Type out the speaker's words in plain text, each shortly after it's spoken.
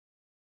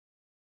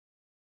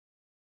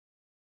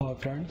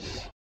Friends,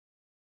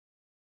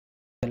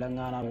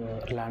 Telangana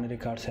land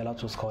records ఎలా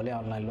చూసుకోవాలి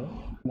ఆన్లైన్లో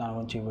దాని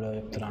గురించి ఈ వీడియో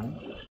చెప్తున్నాను.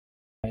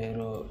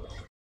 మీరు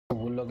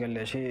గూగుల్లోకి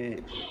వెళ్ళేసి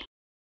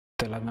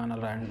తెలంగాణ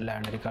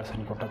ల్యాండ్ రికార్డ్స్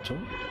అని కొట్టచ్చు,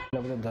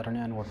 లేకపోతే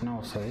ధరణి అని కొట్టినా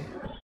వస్తుంది.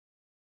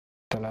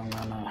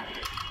 తెలంగాణ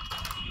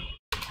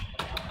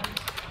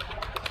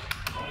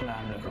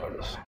ల్యాండ్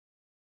రికార్డ్స్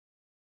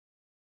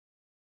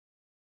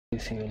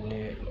తీసి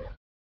వెళ్ళి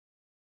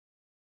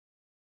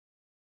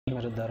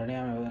మీరు ధరణి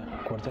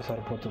కొడితే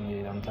సరిపోతుంది.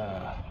 ఇదంతా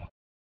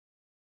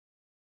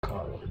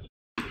కాదు,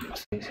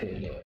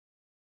 శ్రీశైలి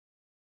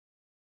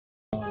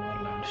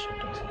ల్యాండ్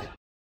స్టేటస్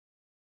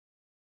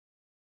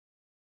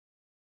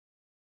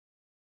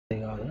ఇది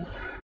కాదు.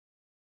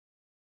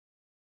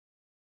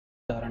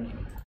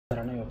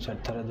 ధరణి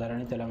వెబ్సైట్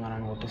ధరణి తెలంగాణ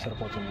అని కొట్టి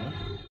సరిపోతుంది.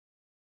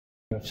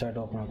 వెబ్సైట్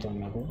ఓపెన్ అవుతుంది.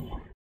 మీకు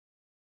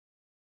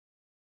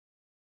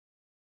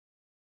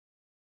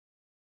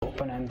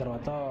ఓపెన్ అయిన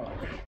తర్వాత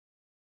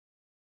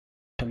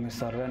మీ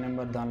సర్వే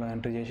నెంబర్ దానిలో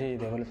ఎంట్రీ చేసి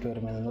ఇది ఎవరి పేరు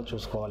మీద ఉందో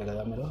చూసుకోవాలి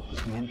కదా. మీరు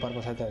మెయిన్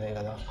పర్పస్ అయితే అదే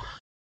కదా.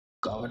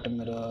 కాబట్టి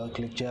మీరు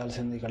క్లిక్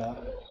చేయాల్సింది ఇక్కడ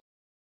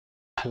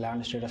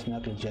ల్యాండ్ స్టేటస్ మీద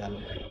క్లిక్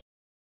చేయాలి.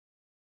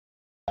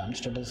 ల్యాండ్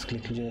స్టేటస్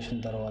క్లిక్ చేసిన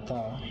తర్వాత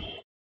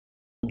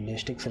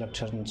డిస్ట్రిక్ట్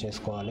సెలెక్షన్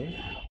చేసుకోవాలి.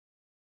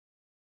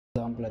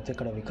 ఎగ్జాంపుల్ అయితే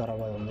ఇక్కడ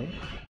వికారాబాద్ ఉంది.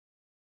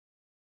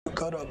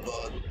 వికారాబాద్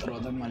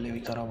తర్వాత మళ్ళీ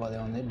వికారాబాదే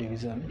ఉంది.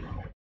 డివిజన్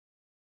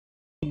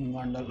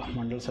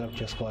మండల్ సెలెక్ట్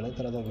చేసుకోవాలి.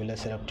 తర్వాత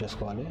విలేజ్ సెలెక్ట్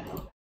చేసుకోవాలి.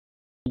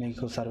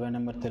 మీకు సర్వే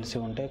నెంబర్ తెలిసి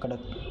ఉంటే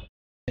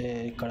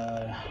ఇక్కడ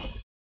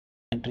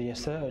ఎంట్రీ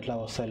చేస్తే ఇట్లా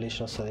వస్తుంది,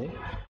 లిస్ట్ వస్తుంది.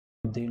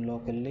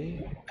 దీనిలోకి వెళ్ళి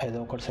ఏదో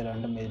ఒకటి సెలెక్ట్,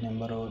 అంటే మీ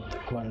నెంబరు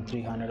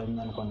 1300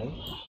 ఉందనుకోండి,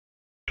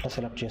 ఇట్లా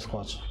సెలెక్ట్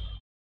చేసుకోవచ్చు.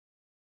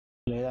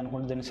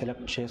 లేదనుకుంటే దీన్ని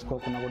సెలెక్ట్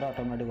చేసుకోకుండా కూడా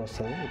ఆటోమేటిక్గా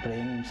వస్తుంది. ఇప్పుడు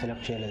ఏం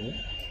సెలెక్ట్ చేయలేదు,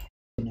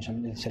 నిమిషం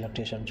ఇది సెలెక్ట్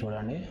చేశాను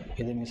చూడండి.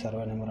 ఇది మీ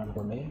సర్వే నెంబర్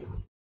అనుకోండి.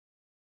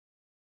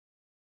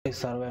 ఈ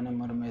సర్వే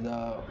నెంబర్ మీద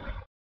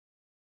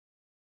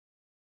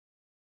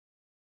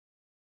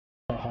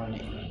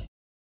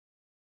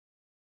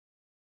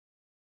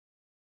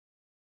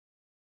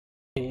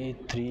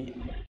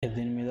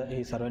దీని మీద ఈ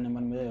సర్వే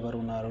నెంబర్ మీద ఎవరు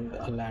ఉన్నారు,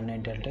 ల్యాండ్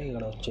ఏంటంటే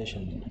ఇక్కడ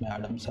వచ్చేసింది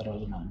మేడం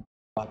సరోజన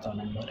పాత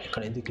నెంబర్.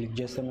 ఇక్కడ ఇది క్లిక్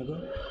చేస్తే మీకు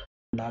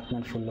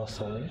డాక్యుమెంట్ ఫుల్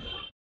వస్తుంది.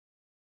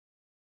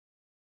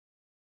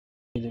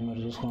 ఇది మీరు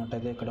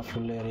చూసుకున్నట్టయితే ఇక్కడ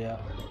ఫుల్ ఏరియా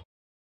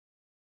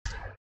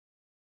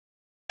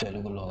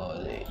తెలుగులో,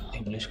 అది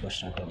ఇంగ్లీష్కి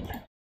వచ్చినట్టుంది.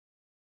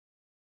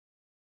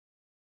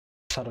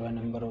 సర్వే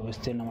నెంబరు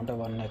విస్తీర్ణం అంటే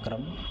 1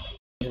 ఎకరం.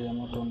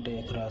 ఇదేమో 20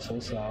 ఎకరాస్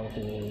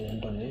సాగుకి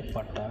ఉంటుంది.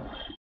 పట్ట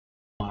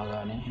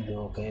మాగాని ఇది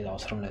ఓకే, ఇది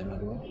అవసరం లేదు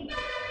మీకు.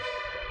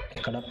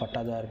 ఇక్కడ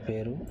పట్టాదారి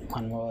పేరు,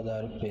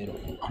 అనుభవదారు పేరు.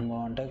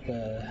 అనుభవం అంటే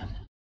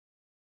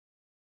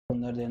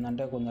కొందరిది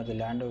ఏంటంటే కొందరిది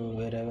ల్యాండ్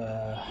వేరే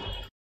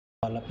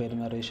వాళ్ళ పేరు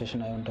మీద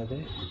రిజిస్ట్రేషన్ అయి ఉంటుంది,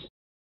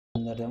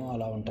 కొందరిదేమో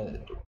అలా ఉంటుంది.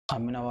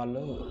 అమ్మిన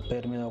వాళ్ళు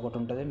పేరు మీద ఒకటి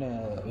ఉంటుంది,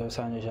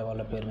 వ్యవసాయం చేసే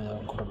వాళ్ళ పేరు మీద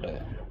ఒకటి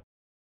ఉంటుంది.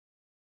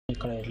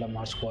 ఇక్కడ ఇట్లా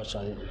మార్చుకోవచ్చు.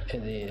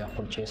 ఇది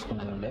అప్పుడు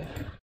చేసుకునేది ఉండే.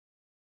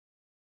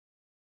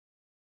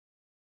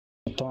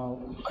 మొత్తం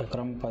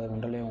ఎకరం 10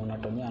 గుంటలు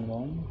ఉన్నట్టుంది.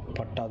 అనుభవం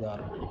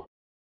పట్టాదారు,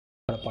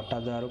 ఇక్కడ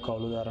పట్టాదారు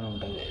కౌలుదారు అని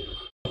ఉంటుంది.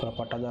 ఇక్కడ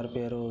పట్టాదారు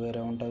పేరు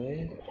వేరే ఉంటుంది,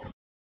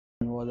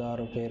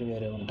 అనుభవదారు పేరు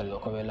వేరే ఉంటుంది.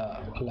 ఒకవేళ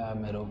అలా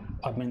మీరు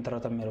అమ్మిన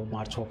తర్వాత మీరు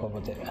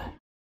మార్చుకోకపోతే.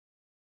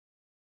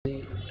 ఇది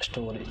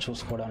స్టోరీ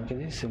చూసుకోవడానికి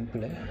ఇది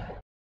సింపులే.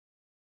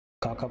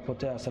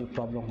 కాకపోతే అసలు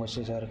ప్రాబ్లంకి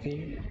వచ్చేసరికి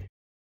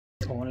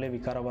ఓన్లీ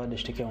వికారాబాద్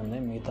డిస్టికే ఉంది.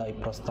 మిగతా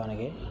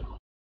ప్రస్తుతానికి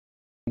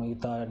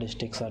మిగతా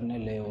డిస్టిక్స్ అన్నీ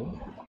లేవు.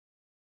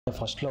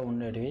 ఫస్ట్లో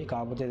ఉండేటివి,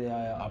 కాకపోతే ఇది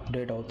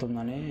అప్డేట్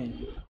అవుతుందని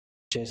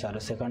చేశారు.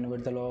 సెకండ్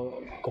విడతలో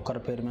ఒకరి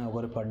పేరు మీద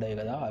ఒకరు పడ్డాయి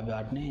కదా, అవి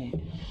వాటిని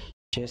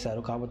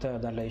చేశారు. కాకపోతే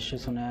దాంట్లో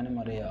ఇష్యూస్ ఉన్నాయని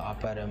మరి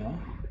ఆపారేమో.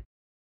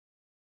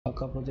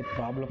 కాకపోతే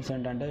ప్రాబ్లమ్స్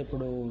ఏంటంటే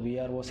ఇప్పుడు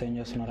విఆర్ఓస్ ఏం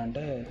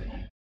చేస్తున్నారంటే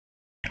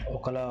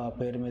ఒకళ్ళ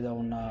పేరు మీద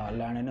ఉన్న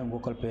ల్యాండ్ని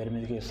ఇంకొకరి పేరు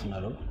మీదకి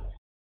ఇస్తున్నారు.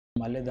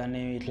 మళ్ళీ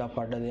దాన్ని ఇట్లా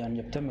పడ్డది అని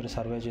చెప్తే మీరు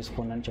సర్వే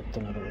చేసుకోండి అని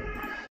చెప్తున్నారు.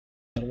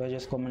 సర్వే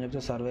చేసుకోమని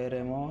చెప్తే సర్వేయర్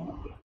ఏమో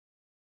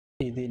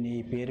ఇది నీ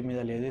పేరు మీద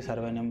లేదు,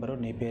 సర్వే నెంబరు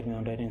నీ పేరు మీద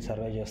ఉంటే నేను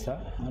సర్వే చేస్తా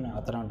అని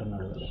అతను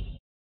అంటున్నాడు.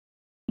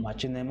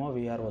 వచ్చిందేమో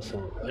విఆర్ఓస్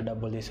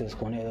డబ్బులు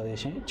తీసేసుకొని ఏదో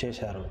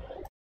చేశారు.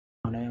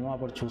 మనమేమో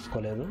అప్పుడు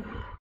చూసుకోలేదు.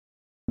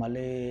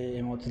 మళ్ళీ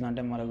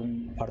ఏమవుతుందంటే మనకు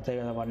పడతాయి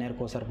కదా, 1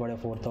 ఇయర్కి ఒకసారి పడే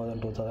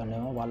 4000 2000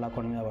 ఏమో వాళ్ళ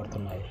అకౌంట్ మీద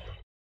పడుతున్నాయి.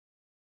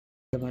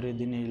 మీరు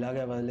దీన్ని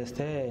ఇలాగే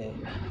వదిలేస్తే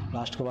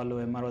లాస్ట్కి వాళ్ళు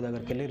ఎంఆర్ఓ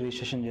దగ్గరికి వెళ్ళి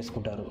రిజిస్ట్రేషన్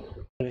చేసుకుంటారు.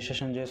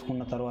 రిజిస్ట్రేషన్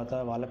చేసుకున్న తర్వాత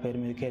వాళ్ళ పేరు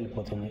మీదకే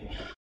వెళ్ళిపోతుంది.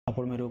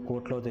 అప్పుడు మీరు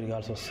కోర్టులో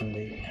తిరగాల్సి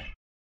వస్తుంది.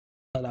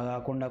 అలా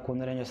కాకుండా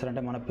కొందరు ఏం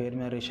చేస్తారంటే మన పేరు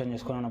మీద రిజిస్ట్రేషన్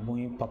చేసుకుని మన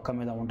భూమి పక్క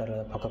మీద ఉంటారు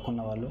కదా,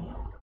 పక్కకున్న వాళ్ళు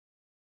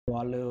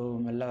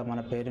మెల్లగా మన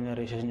పేరు మీద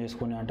రిజిస్ట్రేషన్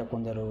చేసుకుని, అంటే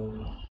కొందరు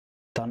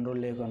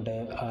తండ్రులు లేకుంటే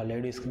ఆ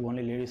లేడీస్కి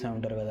ఓన్లీ లేడీస్ అని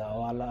ఉంటారు కదా,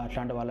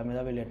 అట్లాంటి వాళ్ళ మీద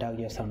వీళ్ళు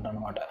అటాక్ చేస్తూ ఉంటారు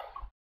అనమాట.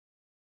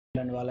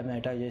 ఇలాంటి వాళ్ళ మీద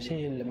అటాక్ చేసి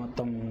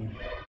మొత్తం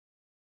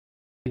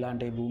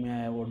ఇలాంటి భూమి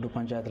ఒడ్డు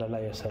పంచాయతీలు అలా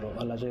చేస్తారు.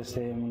 అలా చేస్తే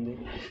ఏముంది,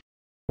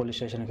 పోలీస్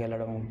స్టేషన్కి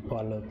వెళ్ళడం,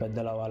 వాళ్ళు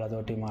పెద్దల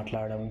వాళ్ళతోటి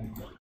మాట్లాడడం,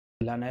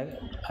 ఇలానే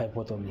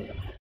అయిపోతుంది.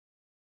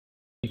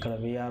 ఇక్కడ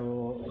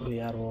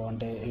విఆర్ఓ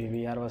అంటే ఈ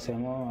విఆర్ఓస్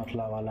ఏమో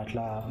వాళ్ళు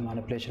అట్లా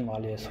మ్యానిపులేషన్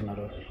వాళ్ళు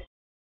చేస్తున్నారు.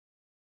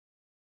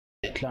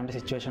 ఇట్లాంటి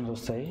సిచ్యువేషన్స్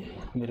వస్తాయి.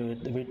 మీరు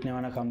వీటిని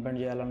ఏమైనా కంప్లైంట్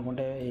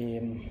చేయాలనుకుంటే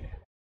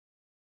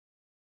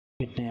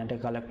వీటిని అంటే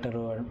కలెక్టర్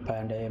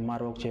అంటే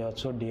ఎంఆర్ఓకి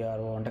చేయవచ్చు,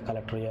 డిఆర్ఓ అంటే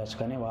కలెక్టర్ చేయవచ్చు,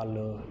 కానీ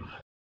వాళ్ళు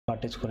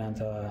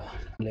పట్టించుకునేంత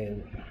లేదు.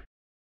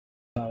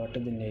 కాబట్టి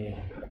దీన్ని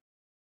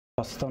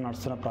ప్రస్తుతం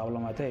నడుస్తున్న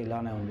ప్రాబ్లం అయితే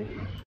ఇలానే ఉంది.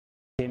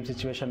 సేమ్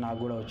సిచ్యువేషన్ నాకు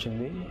కూడా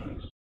వచ్చింది.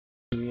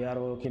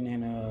 విఆర్ఓకి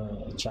నేను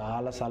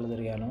చాలాసార్లు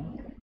తిరిగాను,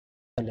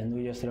 అసలు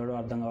ఎందుకు చేస్తున్నాడో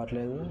అర్థం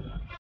కావట్లేదు.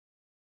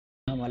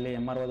 మళ్ళీ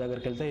ఎంఆర్ఓ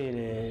దగ్గరికి వెళ్తే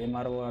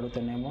ఎంఆర్ఓ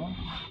అడుగుతానేమో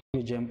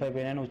ఇవి జంప్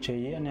అయిపోయినా నువ్వు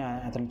చెయ్యి అని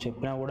అతను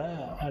చెప్పినా కూడా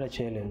అలా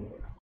చేయలేదు.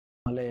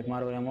 మళ్ళీ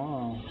ఎంఆర్ఓ ఏమో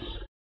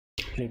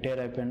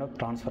రిటైర్ అయిపోయాడు,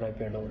 ట్రాన్స్ఫర్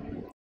అయిపోయాడు,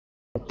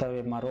 కొత్త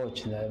ఎంఆర్ఓ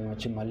వచ్చింది, అది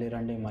వచ్చి మళ్ళీ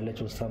రండి, మళ్ళీ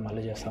చూస్తా,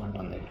 మళ్ళీ చేస్తూ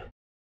ఉంటుంది.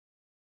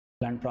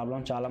 ఇలాంటి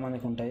ప్రాబ్లం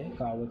చాలామందికి ఉంటాయి.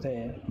 కాకపోతే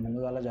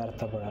ముందుగాల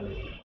జాగ్రత్త పడాలి.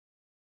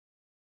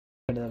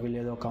 ఇక్కడ వీళ్ళు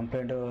ఏదో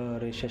కంప్లైంట్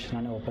రిజిస్ట్రేషన్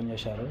అని ఓపెన్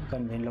చేశారు,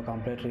 కానీ దీనిలో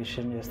కంప్లైంట్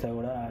రిజిస్ట్రేషన్ చేస్తే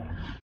కూడా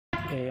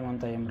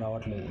ఏం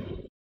రావట్లేదు.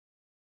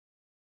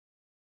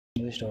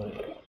 ఇది స్టోరీ.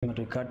 మీరు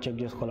రికార్డ్ చెక్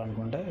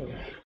చేసుకోవాలనుకుంటే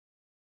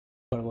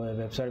ఇక్కడ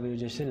వెబ్సైట్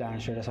విజిట్ చేసి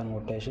ల్యాండ్ స్టేటస్ అని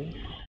కొట్టేసి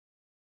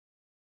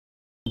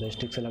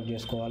డిస్ట్రిక్ట్ సెలెక్ట్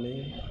చేసుకోవాలి,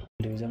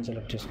 డివిజన్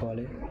సెలెక్ట్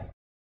చేసుకోవాలి,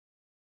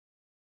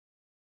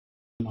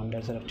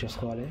 మండల్ సెలెక్ట్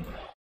చేసుకోవాలి,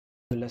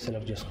 విలేజ్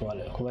సెలెక్ట్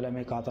చేసుకోవాలి. ఒకవేళ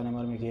మీ ఖాతా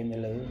నెంబర్ మీకు ఏం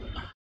తెలియదు,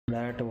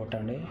 డైరెక్ట్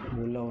కొట్టండి,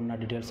 ఊళ్ళో ఉన్న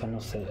డీటెయిల్స్ అన్నీ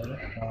వస్తాయి,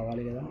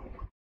 రావాలి కదా.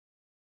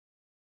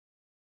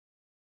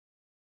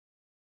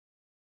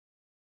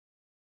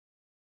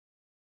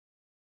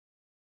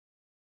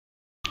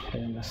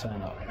 ఏం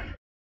చేస్తాను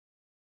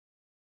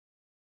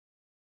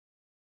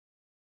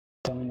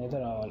తొమ్మిది అయితే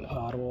రావాలి.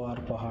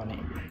 ఆర్ఓఆర్ పహాని.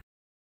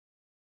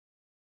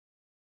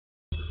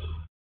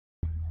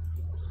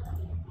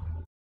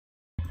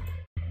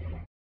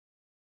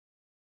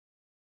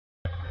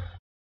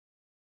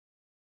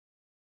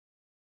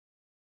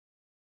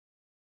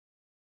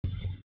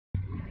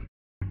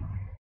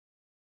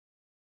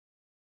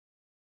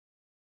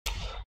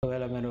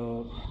 ఒకవేళ మీరు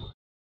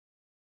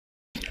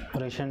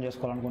రిజిస్ట్రేషన్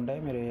చేసుకోవాలనుకుంటే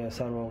మీరు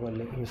ఎస్ఆర్ఓ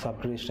వెళ్ళి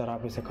సబ్ రిజిస్టర్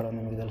ఆఫీస్ ఎక్కడ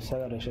ఉంది మీకు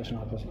తెలుస్తుంది, రిజిస్ట్రేషన్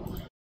ఆఫీస్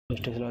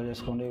డిస్ట్రిక్ట్ సెలెక్ట్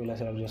చేసుకోండి, విలేజ్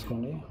సెలెక్ట్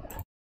చేసుకోండి,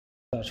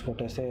 సర్చ్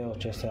కొట్టేస్తే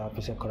వచ్చేస్తే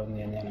ఆఫీస్ ఎక్కడ ఉంది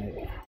ఏంటి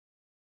అనేది.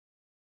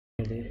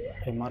 ఇది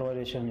ఎంఆర్ఓ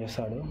రిజిస్ట్రేషన్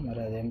చేస్తాడు,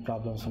 మరి అదేం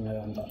ప్రాబ్లమ్స్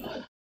ఉన్నాయో అంత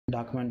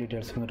డాక్యుమెంట్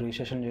డీటెయిల్స్ మీరు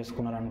రిజిస్ట్రేషన్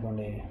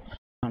చేసుకున్నారనుకోండి,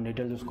 ఆ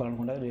డీటెయిల్స్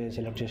చూసుకోవాలనుకుంటే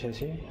సెలెక్ట్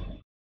చేసేసి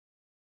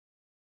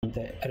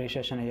అంతే.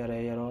 రిజిస్ట్రేషన్ ఇయర్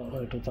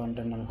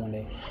 2010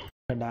 అనుకోండి,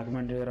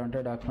 డాక్యుమెంట్ ఇయర్ అంటే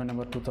డాక్యుమెంట్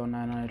నెంబర్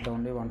 2009 అని ఇట్లా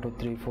ఉండి 1 2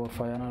 3 4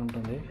 5 అని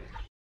ఉంటుంది.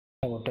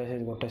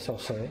 కొట్టేస్తే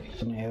వస్తుంది.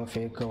 నేను ఏదో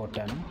ఫేక్గా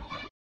కొట్టాను.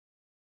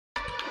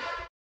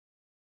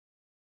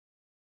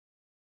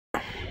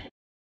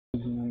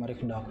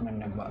 మెమరీకి డాక్యుమెంట్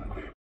నెంబర్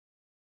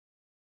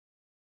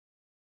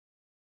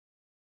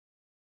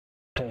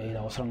అంటే ఇది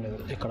అవసరం లేదు,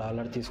 ఇక్కడ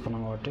ఆల్రెడీ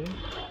తీసుకున్నాం కాబట్టి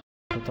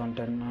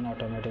 2010 అని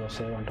ఆటోమేటిక్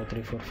వస్తుంది. 1 2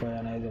 3 4 5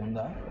 అనేది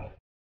ఉందా,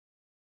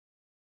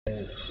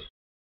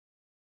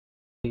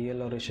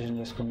 టీఎల్లో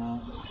రిజిస్ట్రేషన్ చేసుకున్న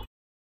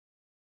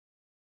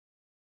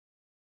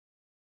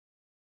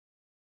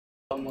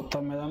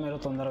మొత్తం మీద మీరు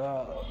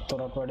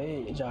త్వరపడి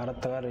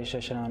జాగ్రత్తగా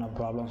రిజిస్ట్రేషన్ ఏమైనా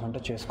ప్రాబ్లమ్స్ ఉంటే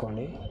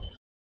చేసుకోండి.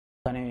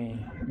 కానీ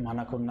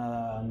మనకున్న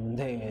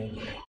ముందే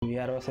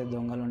విఆర్ఓస్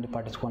దొంగలు నుండి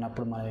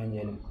పట్టించుకున్నప్పుడు మనం ఏం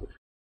చేయలేం.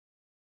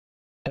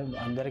 అంటే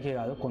అందరికీ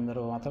కాదు,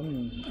 కొందరు మాత్రం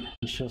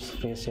ఇష్యూస్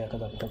ఫేస్ చేయక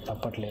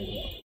తప్పట్లేదు.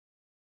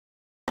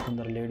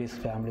 కొందరు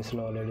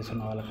ఫ్యామిలీస్లో లేడీస్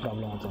ఉన్న వాళ్ళకి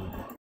ప్రాబ్లం అవుతుంది.